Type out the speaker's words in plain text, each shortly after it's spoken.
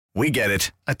We get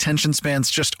it. Attention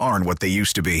spans just aren't what they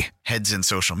used to be. Heads in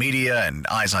social media and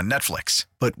eyes on Netflix.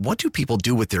 But what do people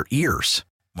do with their ears?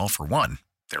 Well, for one,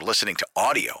 they're listening to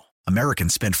audio.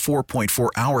 Americans spend 4.4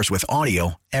 hours with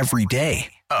audio every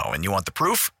day. Oh, and you want the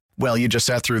proof? Well, you just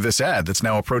sat through this ad that's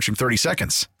now approaching 30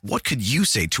 seconds. What could you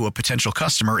say to a potential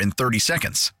customer in 30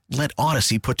 seconds? Let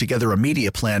Odyssey put together a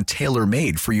media plan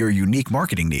tailor-made for your unique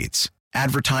marketing needs.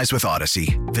 Advertise with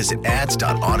Odyssey. Visit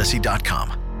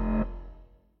ads.odyssey.com.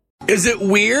 Is it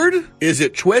weird? Is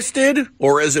it twisted?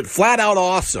 Or is it flat out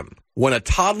awesome when a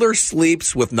toddler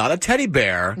sleeps with not a teddy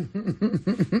bear,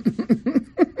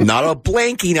 not a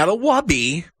blankie, not a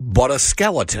wubby, but a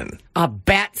skeleton? A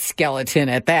bat skeleton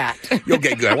at that.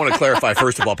 Okay, good. I want to clarify,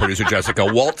 first of all, producer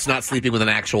Jessica, Walt's not sleeping with an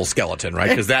actual skeleton, right?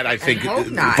 Because that, I think,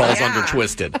 falls under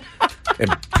twisted.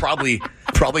 And probably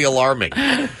alarming.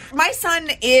 My son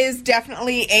is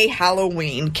definitely a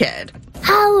Halloween kid.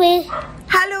 Halloween.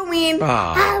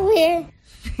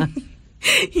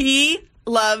 He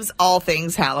loves all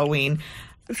things Halloween.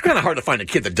 It's kind of hard to find a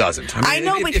kid that doesn't. I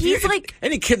know, but he's like...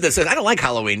 Any kid that says, I don't like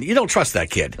Halloween, you don't trust that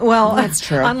kid. Well, that's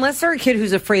true. Unless they're a kid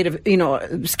who's afraid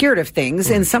of, scared of things.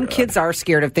 And some kids are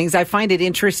scared of things. I find it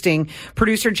interesting.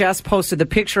 Producer Jess posted the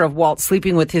picture of Walt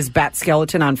sleeping with his bat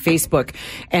skeleton on Facebook.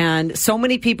 And so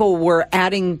many people were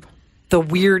adding the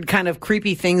weird kind of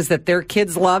creepy things that their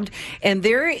kids loved. And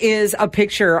there is a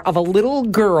picture of a little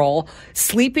girl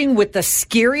sleeping with the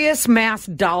scariest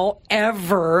masked doll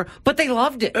ever, but they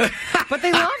loved it.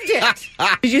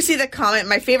 Did you see the comment?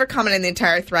 My favorite comment in the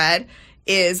entire thread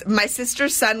is, my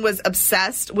sister's son was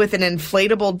obsessed with an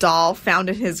inflatable doll found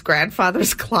in his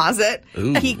grandfather's closet.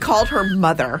 Ooh. He called her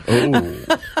mother. Ooh.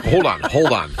 Hold on.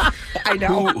 I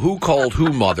know. Who called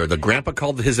who mother? The grandpa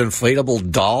called his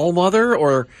inflatable doll mother,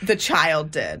 or? The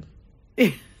child did.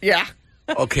 Yeah.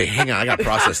 Okay, hang on. I got to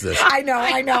process this. I know.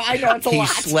 It's a lot. He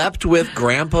slept with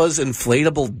grandpa's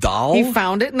inflatable doll? He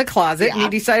found it in the closet and he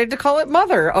decided to call it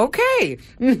mother. Okay.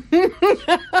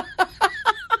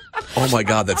 Oh, my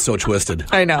God, that's so twisted.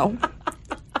 I know.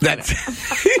 It's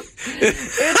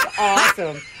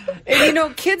awesome.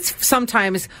 And, kids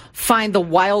sometimes find the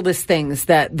wildest things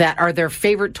that are their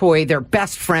favorite toy, their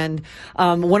best friend.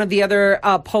 One of the other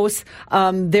posts,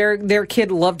 their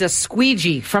kid loved a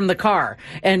squeegee from the car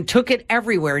and took it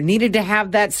everywhere, needed to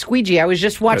have that squeegee. I was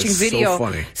just watching video. So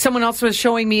funny. Someone else was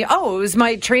showing me, it was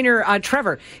my trainer,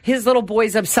 Trevor. His little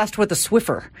boy's obsessed with the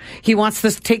Swiffer. He wants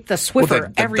to take the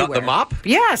Swiffer everywhere. The mop?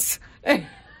 Yes.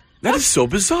 That is so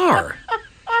bizarre.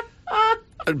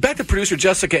 Back to producer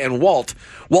Jessica and Walt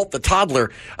the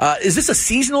toddler. Is this a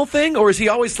seasonal thing, or has he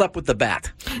always slept with the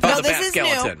bat? No, the this bat is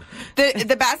skeleton. new.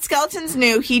 The bat skeleton's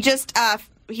new. He just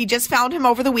found him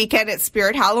over the weekend at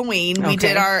Spirit Halloween. Okay. We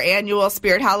did our annual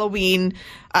Spirit Halloween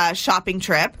shopping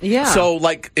trip. Yeah. So,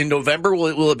 like in November,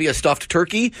 will it be a stuffed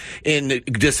turkey? In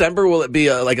December, will it be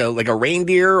like a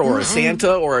reindeer or a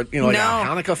Santa or a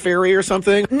Hanukkah fairy or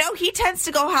something? No, he tends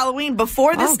to go Halloween.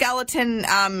 Before the skeleton,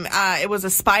 it was a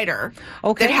spider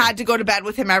that had to go to bed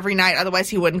with him every night. Otherwise,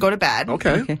 he wouldn't go to bed.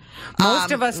 Okay.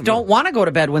 Most of us don't want to go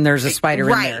to bed when there's a spider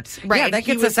in there. Right. Yeah, that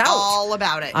gets he us out. All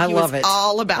about it. I love it.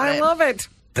 All about it. I love it.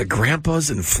 The grandpa's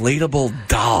inflatable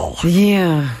doll.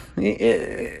 Yeah.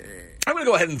 I'm going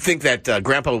to go ahead and think that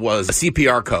Grandpa was a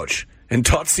CPR coach and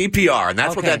taught CPR, and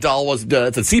that's what that doll was.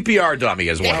 It's a CPR dummy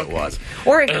is what it was.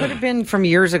 Or it could have been from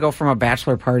years ago from a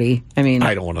bachelor party. I mean,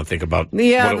 I don't want to think about what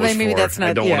yeah, it was maybe for. that's not.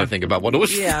 I don't want to think about what it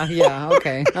was for. Yeah,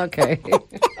 okay.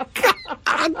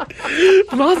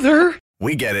 Mother.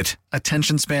 We get it.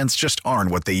 Attention spans just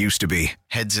aren't what they used to be.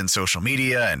 Heads in social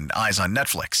media and eyes on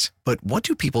Netflix. But what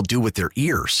do people do with their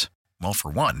ears? Well,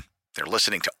 for one, they're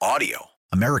listening to audio.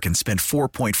 Americans spend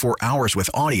 4.4 hours with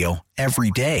audio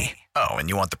every day. Oh, and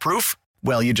you want the proof?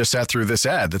 Well, you just sat through this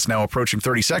ad that's now approaching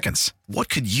 30 seconds. What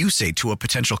could you say to a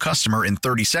potential customer in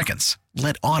 30 seconds?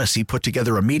 Let Odyssey put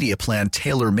together a media plan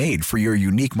tailor-made for your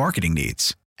unique marketing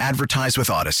needs. Advertise with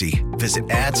Odyssey. Visit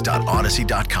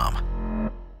ads.odyssey.com.